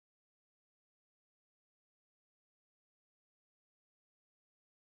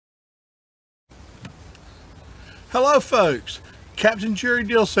Hello folks, Captain Jerry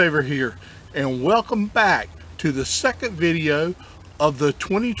Dealsaver here, and welcome back to the second video of the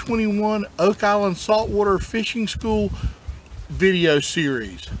 2021 Oak Island Saltwater Fishing School video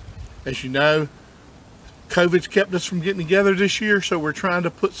series. As you know, COVID's kept us from getting together this year, so we're trying to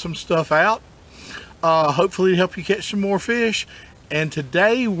put some stuff out, hopefully to help you catch some more fish. And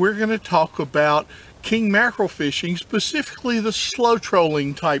today we're going to talk about king mackerel fishing, specifically the slow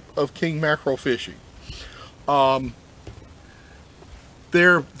trolling type of king mackerel fishing.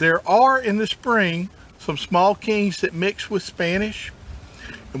 There are in the spring some small kings that mix with Spanish,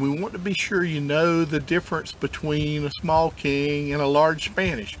 and we want to be sure you know the difference between a small king and a large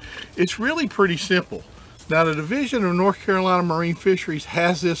Spanish. It's really pretty simple. Now, the Division of North Carolina Marine Fisheries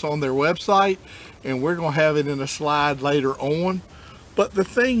has this on their website, and we're going to have it in a slide later on. But the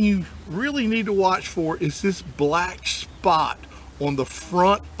thing you really need to watch for is this black spot on the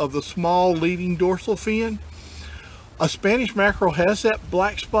front of the small leading dorsal fin. A Spanish mackerel has that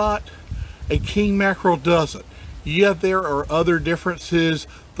black spot, a king mackerel doesn't. Yeah, there are other differences.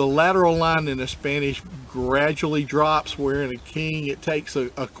 The lateral line in a Spanish gradually drops, where in a king it takes a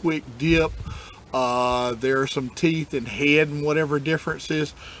quick dip. There are some teeth and head and whatever difference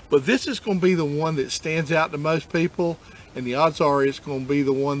is, but this is going to be the one that stands out to most people, and the odds are it's going to be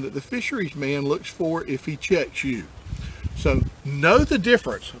the one that the fisheries man looks for if he checks you. So know the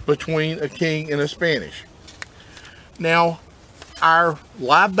difference between a king and a Spanish. Now, our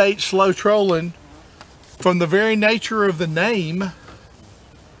live bait slow trolling, from the very nature of the name,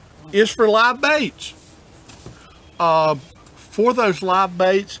 is for live baits. For those live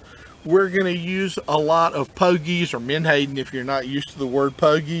baits, we're going to use a lot of pogies, or menhaden if you're not used to the word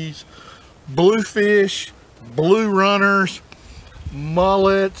pogies, bluefish, blue runners,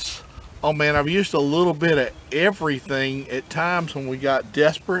 mullets. Oh man, I've used a little bit of everything at times when we got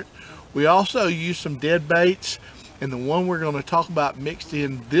desperate. We also use some dead baits, and the one we're going to talk about mixed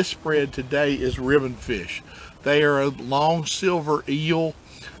in this spread today is ribbon fish. They are a long silver eel,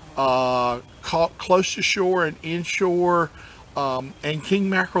 caught close to shore and inshore, and king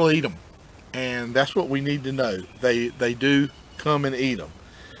mackerel eat them, and that's what we need to know. They do come and eat them.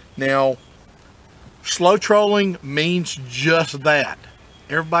 Now, slow trolling means just that.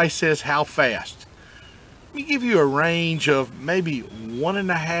 Everybody says how fast. Let me give you a range of maybe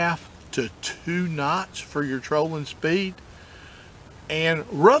 1.5 to 2 knots for your trolling speed. And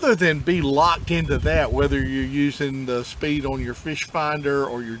rather than be locked into that, whether you're using the speed on your fish finder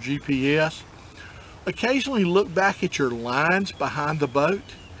or your GPS, occasionally look back at your lines behind the boat.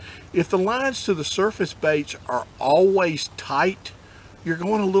 If the lines to the surface baits are always tight, you're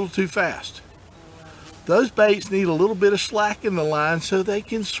going a little too fast. Those baits need a little bit of slack in the line so they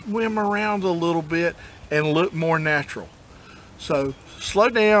can swim around a little bit and look more natural. So slow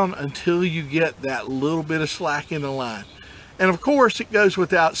down until you get that little bit of slack in the line. And of course, it goes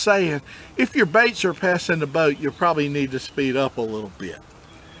without saying, if your baits are passing the boat, you'll probably need to speed up a little bit.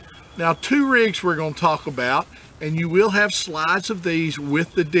 Now, 2 rigs we're going to talk about, and you will have slides of these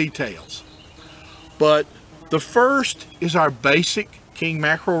with the details. But the first is our basic king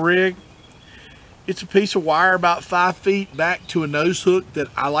mackerel rig. It's a piece of wire about 5 feet back to a nose hook that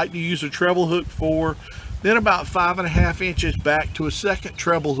I like to use a treble hook for, then about 5.5 inches back to a second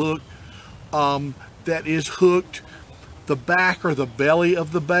treble hook that is hooked the back or the belly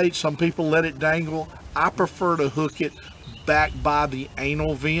of the bait. Some people let it dangle. I prefer to hook it back by the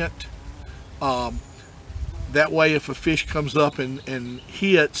anal vent. That way, if a fish comes up and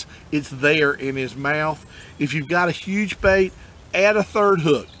hits, it's there in his mouth. If you've got a huge bait, add a 3rd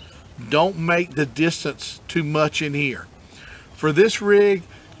hook. Don't make the distance too much in here. For this rig,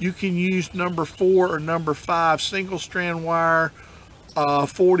 you can use number 4 or number 5 single strand wire,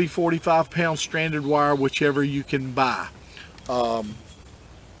 40-45 pound stranded wire, whichever you can buy.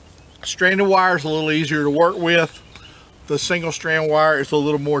 Stranded wire is a little easier to work with. The single strand wire is a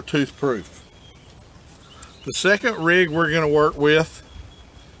little more tooth proof. The second rig we're going to work with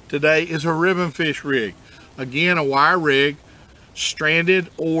today is a ribbon fish rig. Again, a wire rig, stranded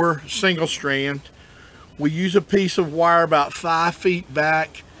or single strand. We use a piece of wire about 5 feet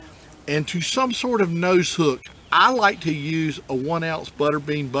back and to some sort of nose hook. I like to use a 1 ounce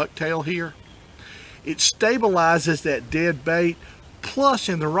butterbean bucktail here. It stabilizes that dead bait, plus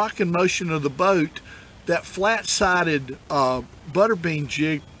in the rocking motion of the boat, that flat-sided butterbean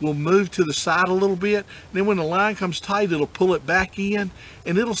jig will move to the side a little bit. Then when the line comes tight, it'll pull it back in,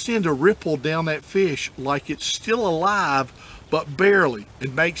 and it'll send a ripple down that fish like it's still alive, but barely.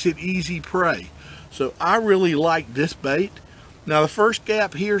 It makes it easy prey. So I really like this bait. Now the first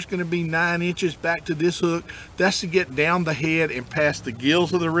gap here is going to be 9 inches back to this hook. That's to get down the head and past the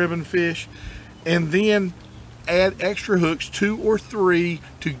gills of the ribbon fish. And then add extra hooks, 2 or 3,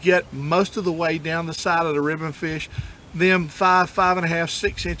 to get most of the way down the side of the ribbon fish, them 5, 5.5,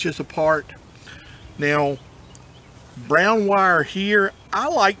 6 inches apart. Now, brown wire here, I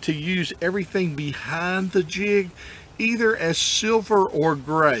like to use everything behind the jig either as silver or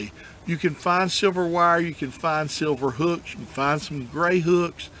gray. You can find silver wire, you can find silver hooks, you can find some gray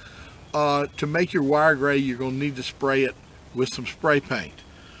hooks. To make your wire gray, you're going to need to spray it with some spray paint.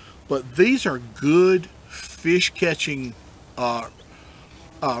 But these are good fish catching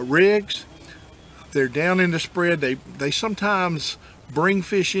rigs. They're down in the spread. They sometimes bring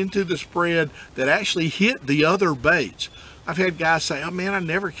fish into the spread that actually hit the other baits. I've had guys say, oh man, I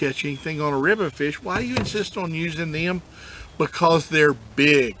never catch anything on a ribbon fish. Why do you insist on using them? Because they're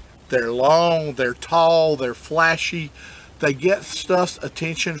big, they're long, they're tall, they're flashy. They get stuff's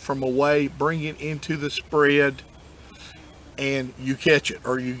attention from away, bring it into the spread, and you catch it,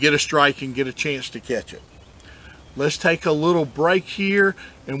 or you get a strike and get a chance to catch it. Let's take a little break here,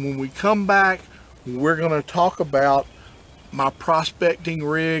 and when we come back, we're going to talk about my prospecting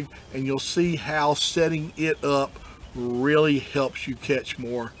rig, and you'll see how setting it up really helps you catch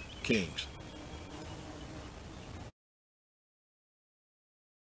more kings.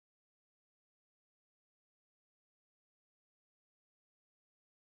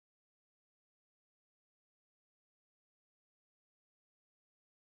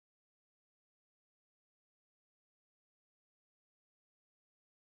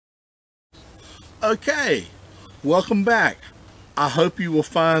 Okay, welcome back. I hope you will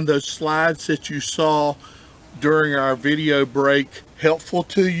find those slides that you saw during our video break helpful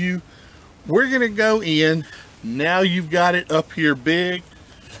to you. We're going to go in. Now you've got it up here big.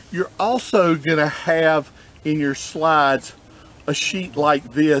 You're also going to have in your slides a sheet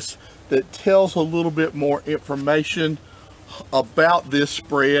like this that tells a little bit more information about this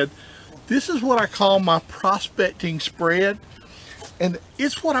spread. This is what I call my prospecting spread. And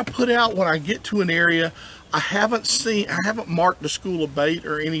it's what I put out when I get to an area I haven't marked a school of bait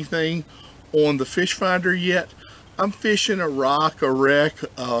or anything on the fish finder yet. I'm fishing a rock, a wreck,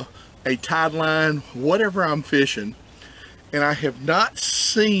 a tide line, whatever I'm fishing, and I have not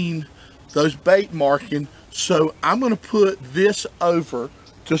seen those bait marking, so I'm going to put this over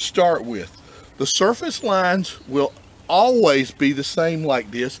to start with. The surface lines will always be the same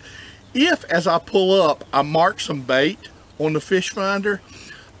like this. If, as I pull up, I mark some bait on the fish finder,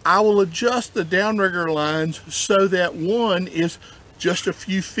 I will adjust the downrigger lines so that one is just a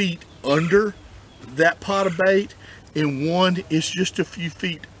few feet under that pot of bait and one is just a few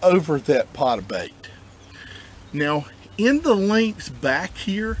feet over that pot of bait. Now, in the links back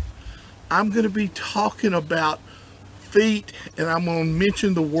here, I'm going to be talking about feet, and I'm going to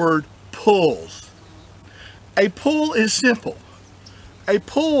mention the word pulls. A pull is simple. A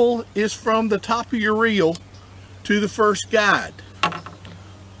pull is from the top of your reel to the first guide.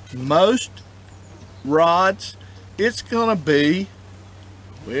 Most rods, it's going to be,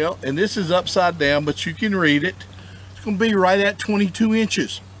 well, and this is upside down, but you can read it. It's going to be right at 22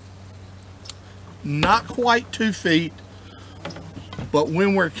 inches. Not quite 2 feet, but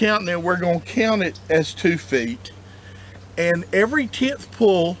when we're counting it, we're going to count it as 2 feet. And every 10th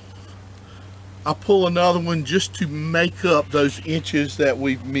pull, I pull another one just to make up those inches that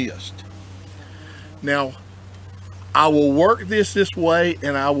we've missed. Now, I will work this way,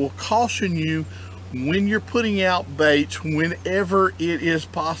 and I will caution you when you're putting out baits, whenever it is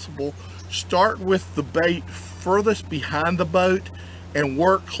possible, start with the bait furthest behind the boat and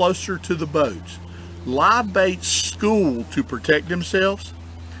work closer to the boats. Live baits school to protect themselves,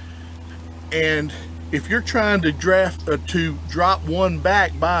 and if you're trying to drop one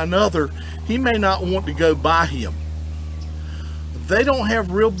back by another, he may not want to go by him. They don't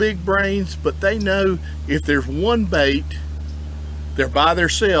have real big brains, but they know if there's one bait, they're by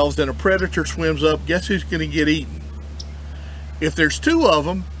themselves, and a predator swims up, guess who's going to get eaten? If there's two of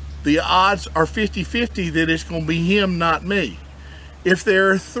them, the odds are 50-50 that it's going to be him, not me. If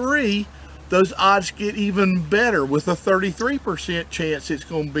there are three, those odds get even better, with a 33% chance it's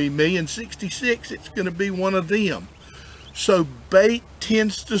going to be me, and 66 it's going to be one of them. So bait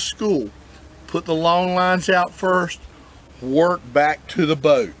tends to school. Put the long lines out first, work back to the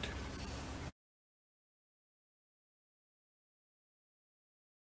boat.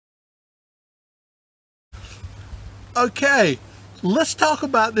 Okay, let's talk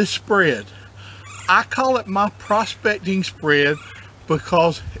about this spread. I call it my prospecting spread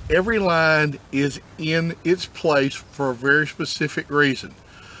because every line is in its place for a very specific reason.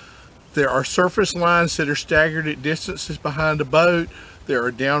 There are surface lines that are staggered at distances behind the boat. There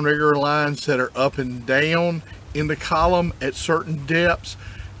are downrigger lines that are up and down in the column at certain depths.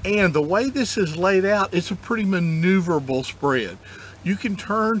 And the way this is laid out, it's a pretty maneuverable spread. You can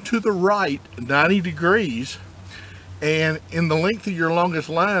turn to the right 90 degrees, and in the length of your longest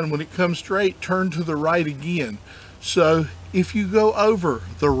line, when it comes straight, turn to the right again. So if you go over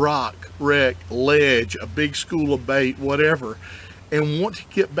the rock, wreck, ledge, a big school of bait, whatever, and want to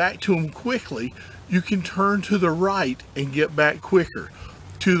get back to them quickly, you can turn to the right and get back quicker.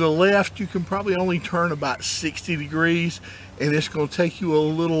 To the left, you can probably only turn about 60 degrees, and it's going to take you a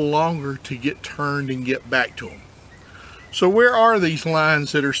little longer to get turned and get back to them. So where are these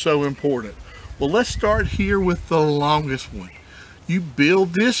lines that are so important? Well, let's start here with the longest one. You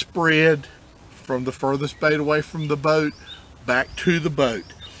build this spread from the furthest bait away from the boat back to the boat.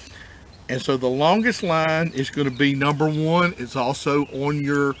 And so the longest line is going to be number 1. It's also on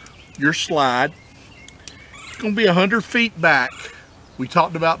your slide. It's going to be 100 feet back. We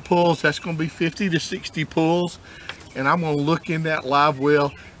talked about pulls. That's going to be 50 to 60 pulls. And I'm going to look in that live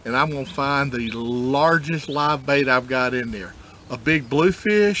well, and I'm going to find the largest live bait I've got in there. A big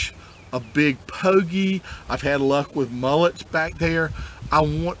bluefish, a big pogey. I've had luck with mullets back there. I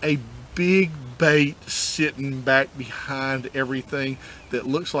want a big bait sitting back behind everything that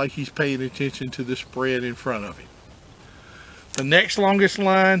looks like he's paying attention to the spread in front of him. The next longest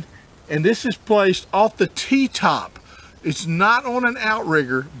line, and this is placed off the T-top. It's not on an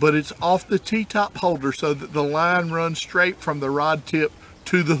outrigger, but it's off the T-top holder so that the line runs straight from the rod tip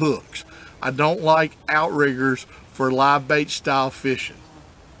to the hooks. I don't like outriggers for live bait style fishing.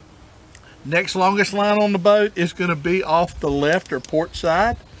 Next longest line on the boat is going to be off the left or port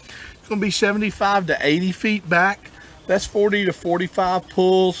side. It's going to be 75 to 80 feet back. That's 40 to 45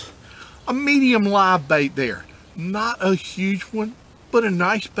 pulls. A medium live bait there. Not a huge one, but a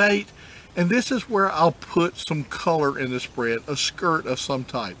nice bait. And this is where I'll put some color in the spread, a skirt of some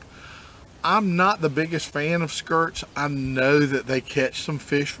type. I'm not the biggest fan of skirts. I know that they catch some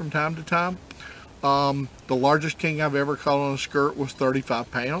fish from time to time. The largest king I've ever caught on a skirt was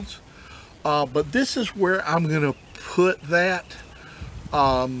 35 pounds. But this is where I'm going to put that.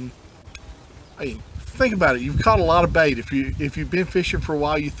 Hey, think about it. You've caught a lot of bait. If you've been fishing for a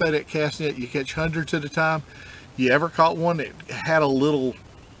while, you throw that cast net, you catch hundreds at a time. You ever caught one that had a little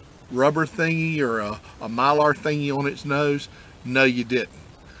rubber thingy or a mylar thingy on its nose? No, you didn't.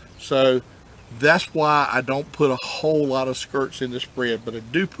 So that's why I don't put a whole lot of skirts in the spread, but I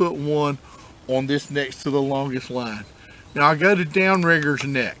do put one on this next to the longest line. Now I go to downriggers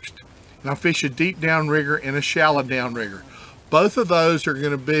next, and I fish a deep downrigger and a shallow downrigger. Both of those are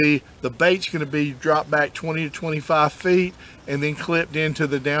going to be, the bait's going to be dropped back 20 to 25 feet and then clipped into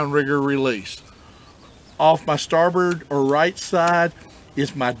the downrigger release. Off my starboard or right side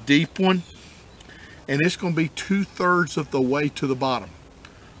is my deep one, and it's going to be 2/3 of the way to the bottom.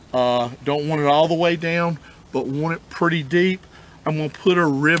 Don't want it all the way down, but want it pretty deep. I'm going to put a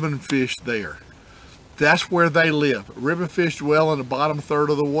ribbon fish there. That's where they live. Ribbon fish dwell in the bottom third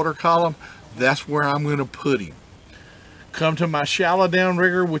of the water column. That's where I'm going to put him. Come to my shallow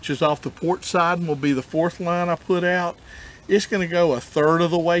downrigger, which is off the port side and will be the 4th line I put out. It's going to go 1/3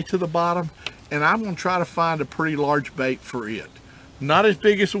 of the way to the bottom, and I'm going to try to find a pretty large bait for it. Not as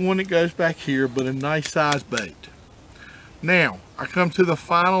big as the one that goes back here, but a nice size bait. Now, I come to the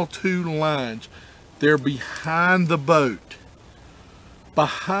final 2 lines. They're behind the boat,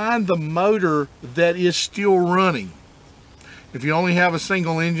 behind the motor that is still running. If you only have a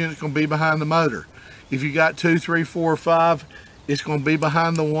single engine, it's going to be behind the motor. If you got 2, 3, 4, or 5, it's going to be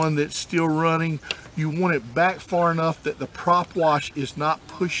behind the one that's still running. You want it back far enough that the prop wash is not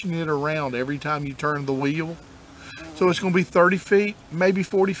pushing it around every time you turn the wheel. So it's going to be 30 feet, maybe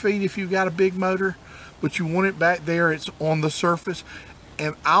 40 feet if you've got a big motor, but you want it back there, it's on the surface.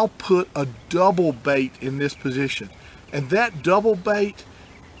 And I'll put a double bait in this position. And that double bait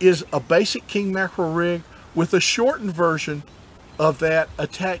is a basic king mackerel rig with a shortened version of that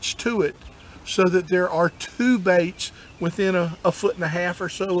attached to it, so that there are 2 baits within a 1.5 feet or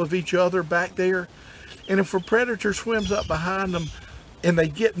so of each other back there. And if a predator swims up behind them and they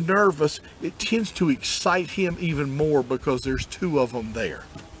get nervous, it tends to excite him even more because there's 2 of them there.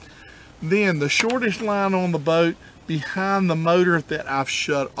 Then the shortest line on the boat behind the motor that I've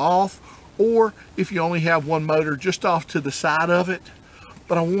shut off, or if you only have one motor, just off to the side of it.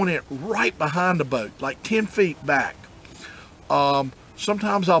 But I want it right behind the boat, like 10 feet back.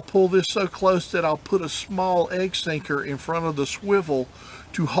 Sometimes I'll pull this so close that I'll put a small egg sinker in front of the swivel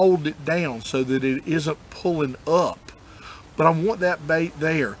to hold it down so that it isn't pulling up. But I want that bait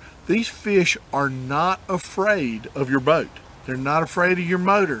there. These fish are not afraid of your boat. They're not afraid of your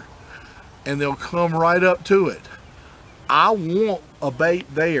motor, and they'll come right up to it. I want a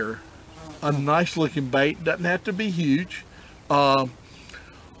bait there, a nice looking bait. Doesn't have to be huge.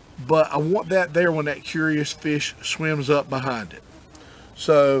 but I want that there when that curious fish swims up behind it.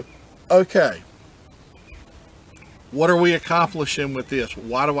 So, okay. What are we accomplishing with this?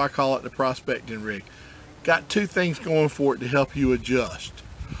 Why do I call it the prospecting rig? Got two things going for it to help you adjust.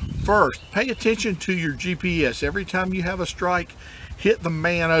 First, pay attention to your GPS. Every time you have a strike, hit the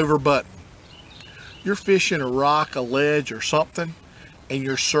man over button. You're fishing a rock, a ledge, or something, and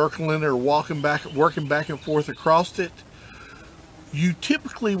you're circling or working back and forth across it. You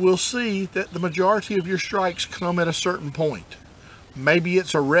typically will see that the majority of your strikes come at a certain point. Maybe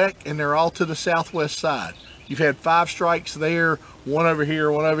it's a wreck and they're all to the southwest side. You've had 5 strikes there, one over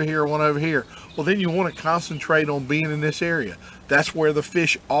here, one over here, one over here. Well, then you want to concentrate on being in this area. That's where the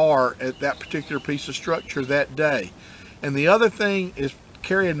fish are at that particular piece of structure that day. And the other thing is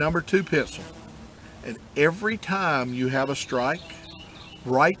carry a number 2 pencil. And every time you have a strike,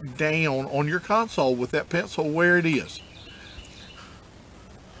 write down on your console with that pencil where it is.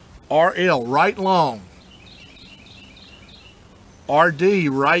 RL, right long. RD,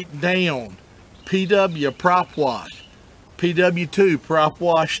 right down. PW, prop wash. PW2, prop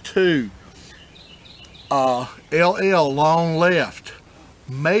wash 2. LL, long left.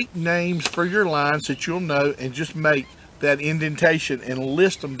 Make names for your lines that you'll know and just make that indentation and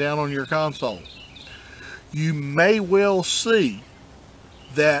list them down on your console. You may well see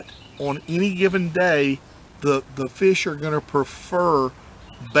that on any given day, the fish are going to prefer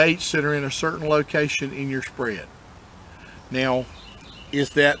baits that are in a certain location in your spread. Now, is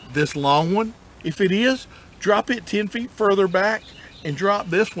that this long one? If it is, drop it 10 feet further back and drop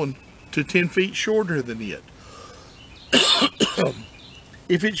this one to 10 feet shorter than it.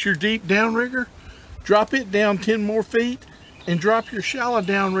 If it's your deep downrigger, drop it down 10 more feet and drop your shallow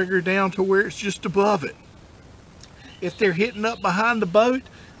downrigger down to where it's just above it. If they're hitting up behind the boat,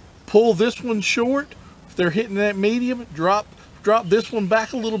 pull this one short. If they're hitting that medium, drop this one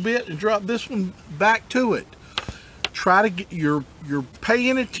back a little bit and drop this one back to it. Try to get you're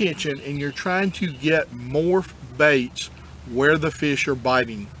paying attention and you're trying to get more baits where the fish are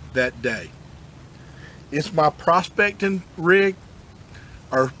biting that day. It's my prospecting rig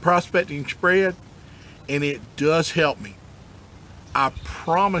or prospecting spread, and it does help me. I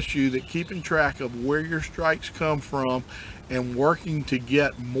promise you that keeping track of where your strikes come from and working to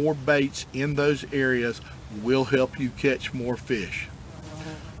get more baits in those areas will help you catch more fish.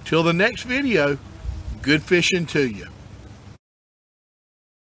 Till the next video, good fishing to you.